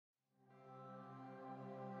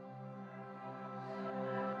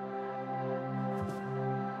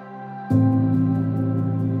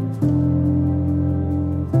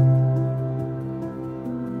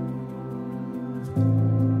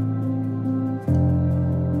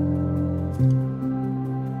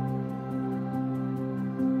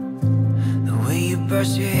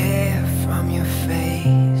brush your hair from your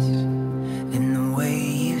face and the way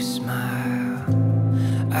you smile.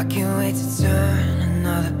 I can't wait to turn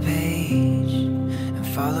another page and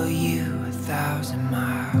follow you 1,000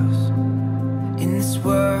 miles. In this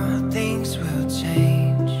world things will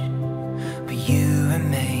change, but you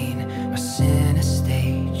remain our center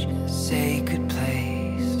stage, sacred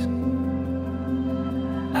place.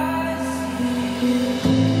 I see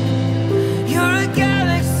you. You're a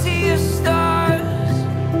galaxy of stars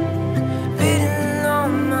written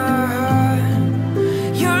on my heart.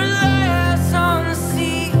 You're a lighthouse on the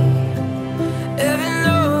sea, every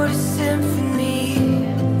note is symphony.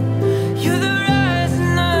 You're the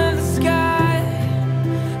rising of the sky,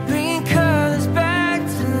 bringing colors back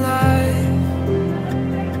to life.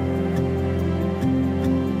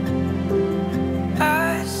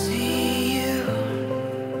 I see you.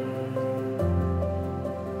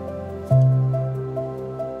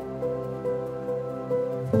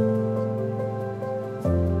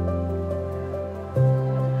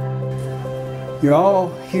 You're all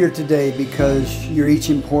here today because you're each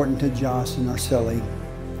important to Josh and Araceli.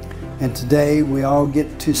 And today we all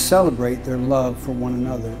get to celebrate their love for one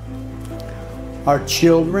another. Our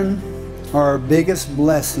children are our biggest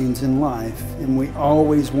blessings in life, and we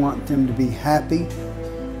always want them to be happy,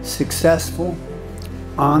 successful,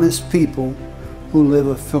 honest people who live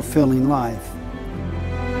a fulfilling life.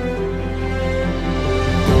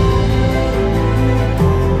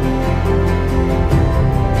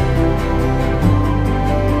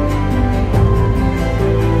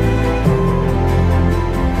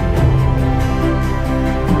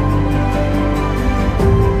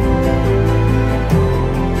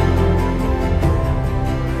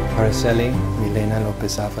 Araceli Milena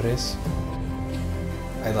Lopez, I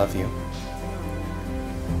love you.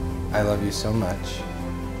 I love you so much.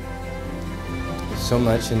 So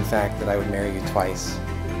much, in fact, that I would marry you twice,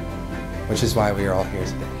 which is why we are all here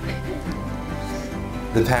today.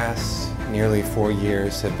 The past nearly 4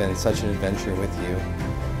 years have been such an adventure with you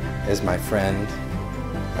as my friend,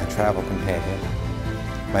 my travel companion,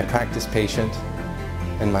 my practice patient,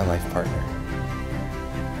 and my life partner.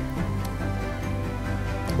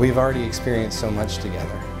 We've already experienced so much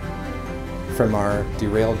together. From our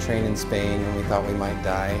derailed train in Spain when we thought we might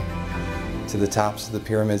die, to the tops of the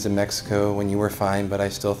pyramids in Mexico when you were fine but I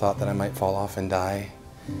still thought that I might fall off and die,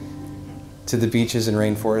 to the beaches and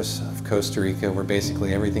rainforests of Costa Rica where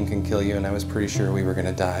basically everything can kill you and I was pretty sure we were going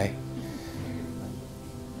to die.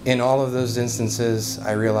 In all of those instances,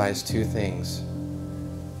 I realized two things.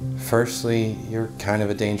 Firstly, you're kind of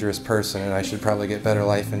a dangerous person and I should probably get better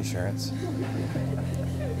life insurance.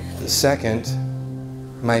 Second,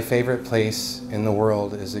 my favorite place in the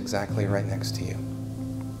world is exactly right next to you.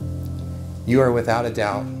 You are without a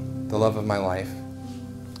doubt the love of my life,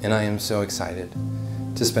 and I am so excited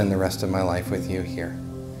to spend the rest of my life with you here.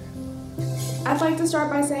 I'd like to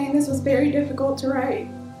start by saying this was very difficult to write,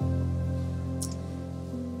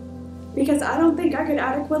 because I don't think I could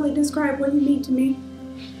adequately describe what you mean to me.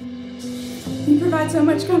 You provide so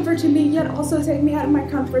much comfort to me, yet also take me out of my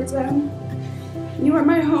comfort zone. You are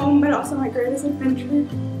my home, but also my greatest adventure.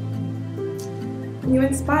 You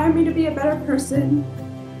inspire me to be a better person.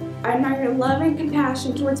 I admire your love and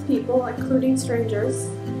compassion towards people, including strangers.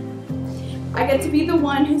 I get to be the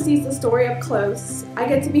one who sees the story up close. I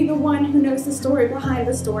get to be the one who knows the story behind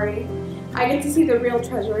the story. I get to see the real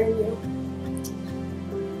treasure in you.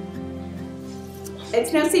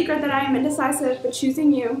 It's no secret that I am indecisive, but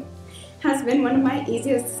choosing you has been one of my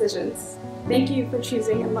easiest decisions. Thank you for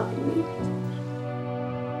choosing and loving me.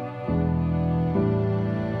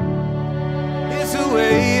 It's the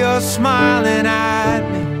way you're smiling at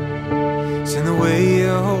me, it's in the way you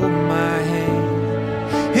hold my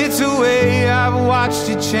hand. It's the way I've watched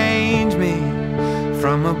you change me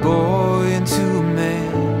from a boy into a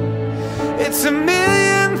man. It's a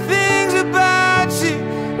million things about you,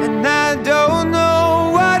 and I don't know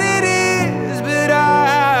what it is, but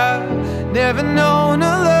I've never known a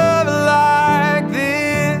love like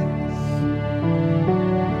this.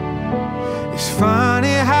 It's funny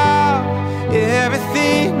how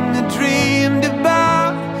everything I dreamed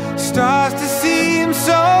about starts to seem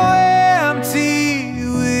so empty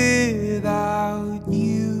without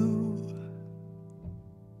you.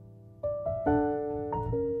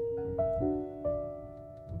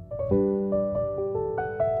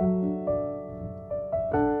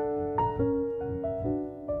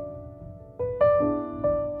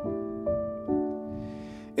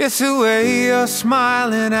 It's the way you're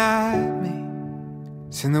smiling at me,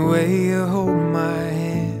 it's in the way you hold my hand.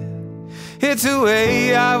 It's the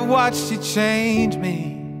way I've watched you change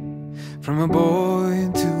me from a boy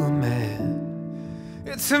into a man.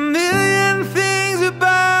 It's a million things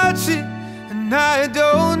about you, and I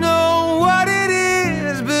don't know what it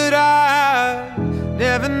is, but I've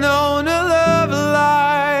never known a love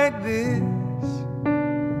like this.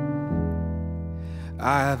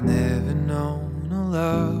 I've never